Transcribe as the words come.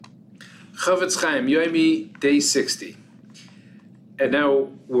Chofetz Chaim, Yomi, day 60. And now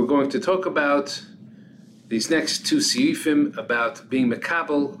we're going to talk about these next two seifim about being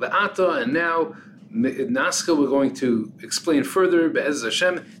mekabel ve'ata, and now Naska we're going to explain further be'ez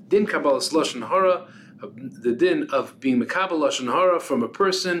Hashem din kabbalas lashon hara, the din of being mekabel lashon hara from a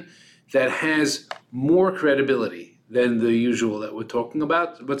person that has more credibility than the usual that we're talking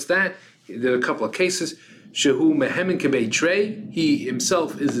about. What's that? There are a couple of cases. Shehu mehemin kebei trey. He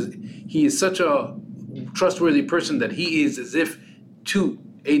himself is such a trustworthy person that he is as if two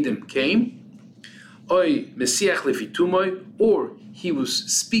Edom came. Oy mesiach lefitumoy, or he was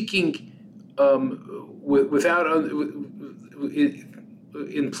speaking without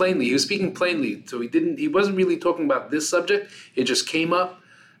in plainly. He was speaking plainly, so he wasn't really talking about this subject. It just came up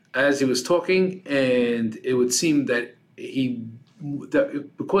as he was talking, and it would seem that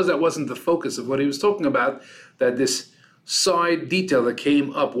because that wasn't the focus of what he was talking about, that this side detail that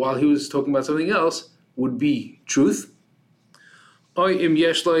came up while he was talking about something else would be truth. If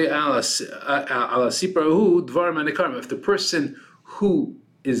the person who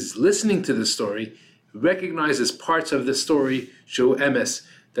is listening to the story recognizes parts of the story, show emes,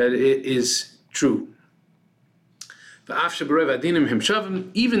 that it is true.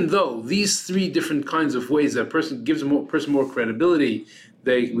 Even though these three different kinds of ways that a person gives a person more credibility,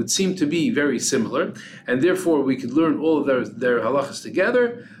 they would seem to be very similar, and therefore we could learn all of their halachas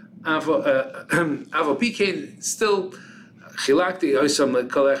together. Aval Pikein still chilakti oisam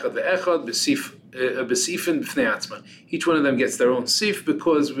kol echad ve'echad b'sifin b'fnei atzma. Each one of them gets their own sif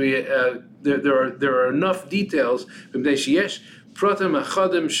because there are enough details. There are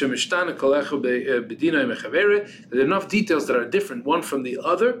enough details that are different one from the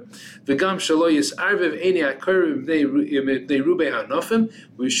other. A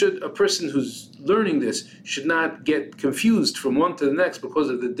person who's learning this should not get confused from one to the next because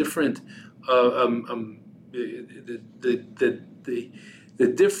of the different the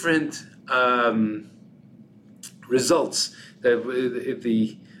different results that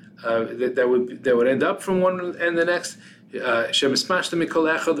would end up from one and the next. That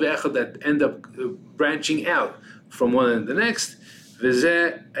end up branching out from one and the next.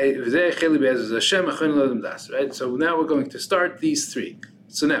 Right? So now we're going to start these three.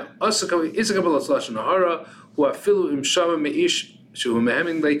 So now,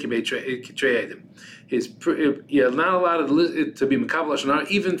 you're not allowed to be mekabel lashon hara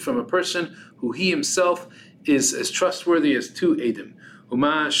even from a person who he himself is as trustworthy as two Edom. This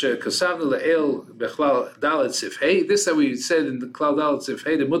that we said in the Klal Dalet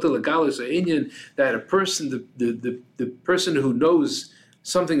Sifhei, the Mutar Legalos Inyan, that a person, the person who knows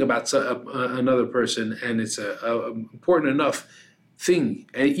something about another person, and it's a important enough thing,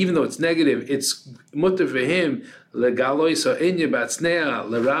 and even though it's negative, it's mutar for him Legalos Inyan Batznea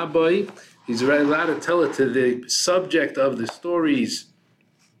LeRabbi. He's allowed to tell it to the subject of the story's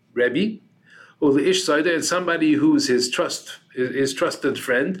Rebbe, or the ish side, and somebody who's his trusted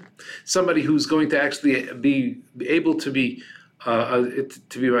friend, somebody who's going to actually be able to be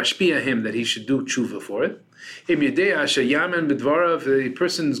mashpia him that he should do tshuva for it. If the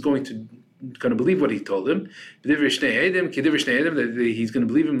person is going to believe what he told him, that he's going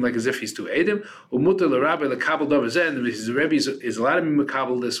to believe him like as if he's two Edom. And his Rebbe is allowed to be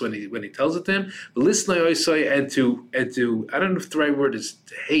makabel this when he tells it to him. But listen, and to I don't know if the right word is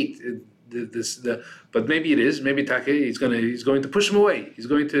to hate. But maybe it is. Maybe Take he's going to push him away. He's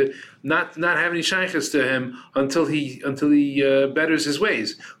going to not have any shaykhs to him until he betters his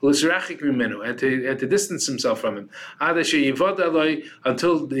ways. And to distance himself from him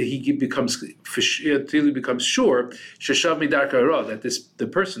until he becomes sure that the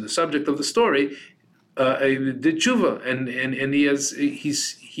person, the subject of the story, did tshuva and he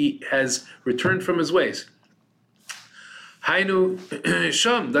has returned from his ways. Hainu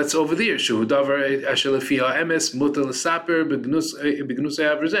Sham, that's over there.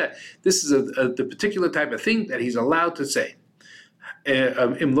 This is the particular type of thing that he's allowed to say.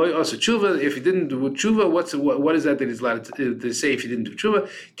 If he didn't do tshuva, what is that he's allowed to say if he didn't do tshuva?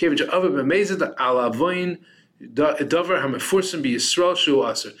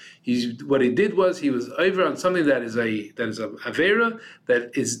 What he did was he was over on something that is a avera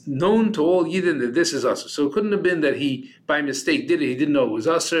that is known to all Yidden that this is aser. So it couldn't have been that he by mistake did it. He didn't know it was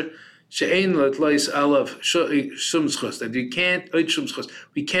aser. That you can't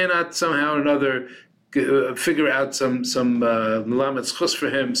we cannot somehow or another figure out some melamed schus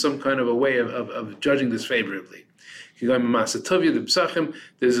for him, some kind of a way of judging this favorably. There's a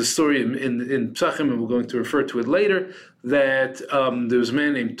story in Psachim, and we're going to refer to it later, that there was a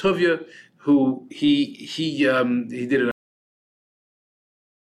man named Tovia who he did an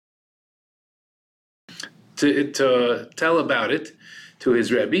to tell about it to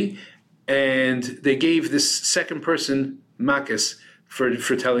his Rebbe, and they gave this second person makis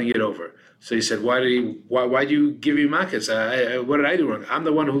for telling it over. So he said, why do you give me makis? What did I do wrong? I'm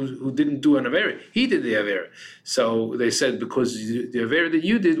the one who didn't do an avera. He did the avera. So they said, because the avera that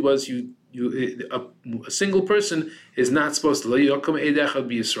you did was a single person is not supposed to.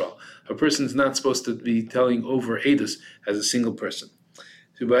 A person is not supposed to be telling over edus as a single person.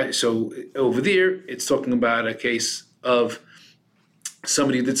 So over there, it's talking about a case of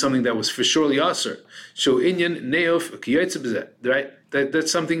somebody did something that was for surely aser. So inyan neof kiyotze, right?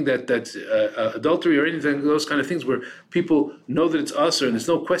 That's something that's adultery or anything, those kind of things where people know that it's aser and there's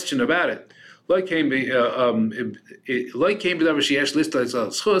no question about it.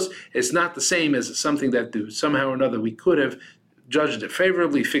 It's not the same as something that somehow or another we could have judged it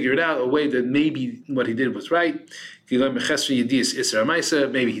favorably, figured out a way that maybe what he did was right. Maybe he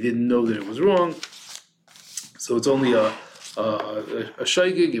didn't know that it was wrong. So it's only a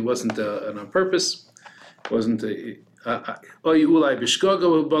shaygig. It wasn't on purpose. It wasn't or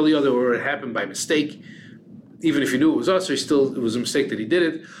it happened by mistake. Even if he knew it was us, it was a mistake that he did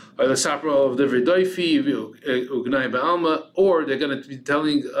it. Or they're going to be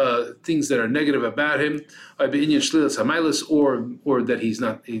telling things that are negative about him, or that he's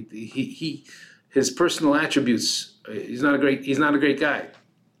not. His personal attributes. He's not a great guy.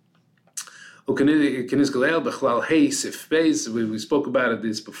 We spoke about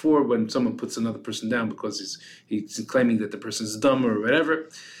this before when someone puts another person down because he's claiming that the person is dumb or whatever.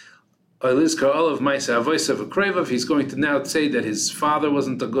 He's going to now say that his father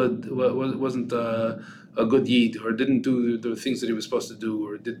wasn't a good yid, or didn't do the things that he was supposed to do,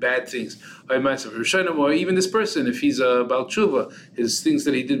 or did bad things. Or even this person, if he's a Baal Tshuva, his things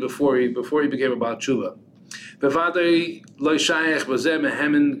that he did before he became a Baal Tshuva.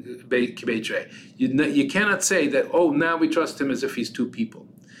 You cannot say that, now we trust him as if he's two people.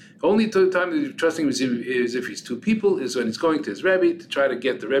 Only time that you're trusting him is if he's two people, is when he's going to his Rebbe to try to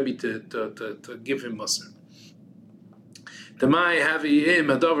get the Rebbe to give him Musar.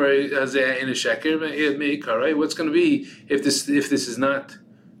 What's going to be if this is not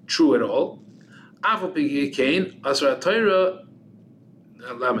true at all?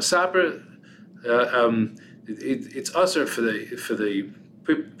 It's usher for the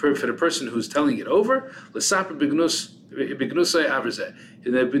person who's telling it over.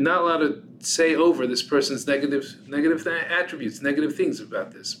 And they're not allowed to say over this person's negative attributes, negative things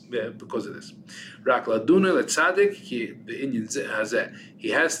about this because of this. He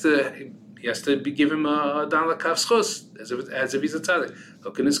has to give him a dan l'kaf schos as if he's a tzaddik.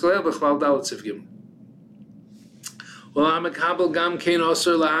 He's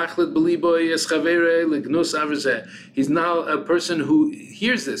now a person who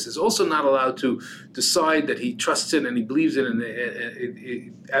hears this is also not allowed to decide that he trusts it and he believes it,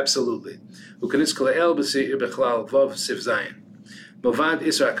 absolutely. The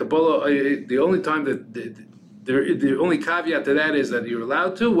only time that the only caveat to that is that you're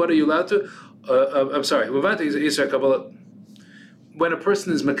allowed to. What are you allowed to? I'm sorry. When a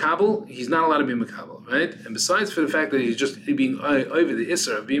person is makabel, he's not allowed to be makabel, right? And besides for the fact that he's just being over the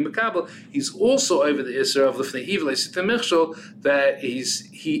isser of being makabel, he's also over the isser of lifnei evil that he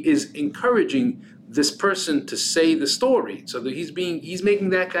is encouraging this person to say the story, so that he's making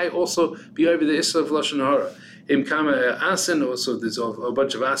that guy also be over the isser of lashon hara. Im kama asin, also there's a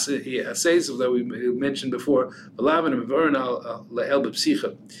bunch of assays that we mentioned before.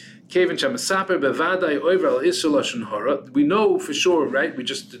 We know for sure, right? We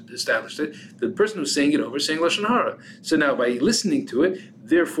just established it. The person who's saying it over is saying lashon hara. So now, by listening to it,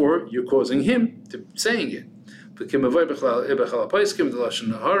 therefore, you're causing him to saying it. As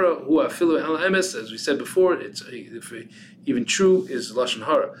we said before, it's even true is lashon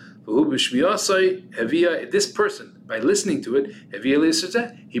hara. This person, by listening to it,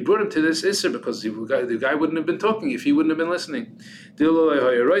 he brought him to this isser because the guy wouldn't have been talking if he wouldn't have been listening.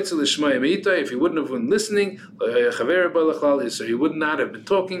 If he wouldn't have been listening, he would not have been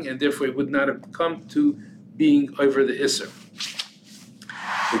talking, and therefore he would not have come to being over the isser.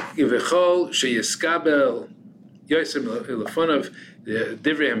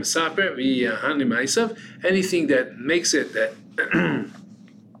 Anything that makes it that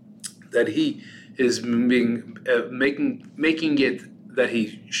that he is being making it that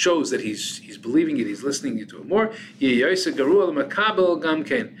he shows that he's believing it, he's listening to it more. It's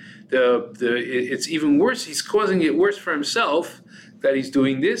even worse. He's causing it worse for himself that he's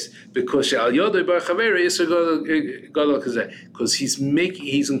doing this because he's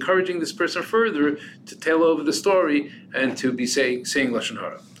encouraging this person further to tell over the story and to be saying lashon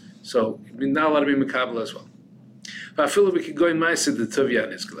hara. So not allowed to be makabel as well. We could go in Ma'aseh the Tuvia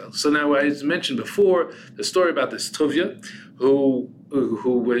and Iskalel. So now, I mentioned before the story about this Tuvia, who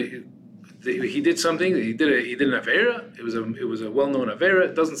he did something. He did an avera. It was a well-known avera.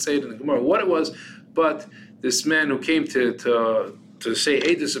 It doesn't say it in the Gemara what it was, but this man who came to say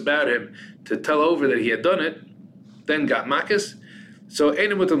edus about him, to tell over that he had done it, then got makas. So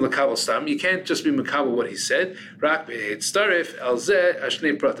you can't just be makabel what he said. You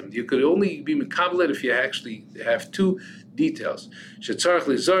could only be makabel if you actually have two details. You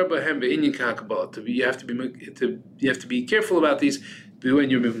have to be careful about these when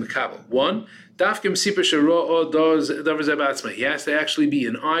you're makabel. One, he has to actually be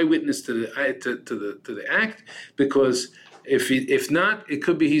an eyewitness to the act, because if not, it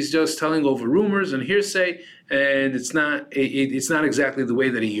could be he's just telling over rumors and hearsay, and it's not exactly the way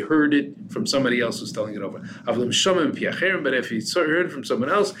that he heard it from somebody else who's telling it over. But if he heard it from someone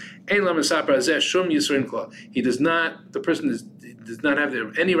else, he does not. The person does not have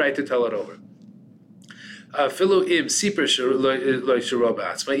any right to tell it over. Even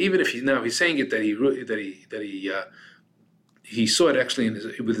if he's saying it that he saw it actually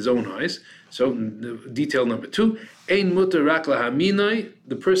with his own eyes. So detail number 2,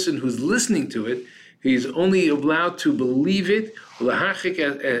 the person who's listening to it, he's only allowed to believe it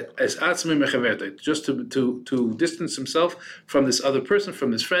just to distance himself from this other person,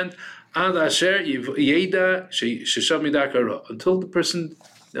 from his friend,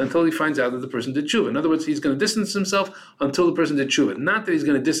 until he finds out that the person did tshuva. In other words, he's going to distance himself until the person did tshuva. Not that he's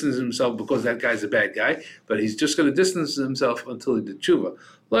going to distance himself because that guy's a bad guy, but he's just going to distance himself until he did tshuva.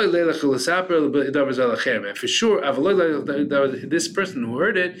 And for sure, this person who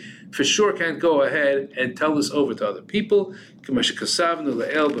heard it, for sure can't go ahead and tell this over to other people. So the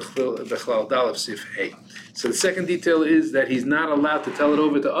second detail is that he's not allowed to tell it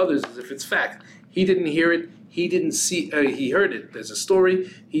over to others as if it's fact. He didn't hear it. He didn't see. He heard it. There's a story.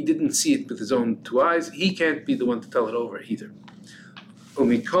 He didn't see it with his own 2 eyes. He can't be the one to tell it over either.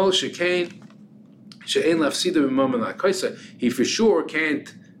 He for sure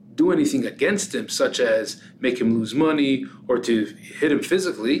can't do anything against him, such as make him lose money or to hit him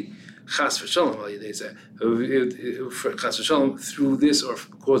physically. Chas v'shalom, through this or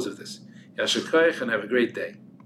because of this. Yashar koach, and have a great day.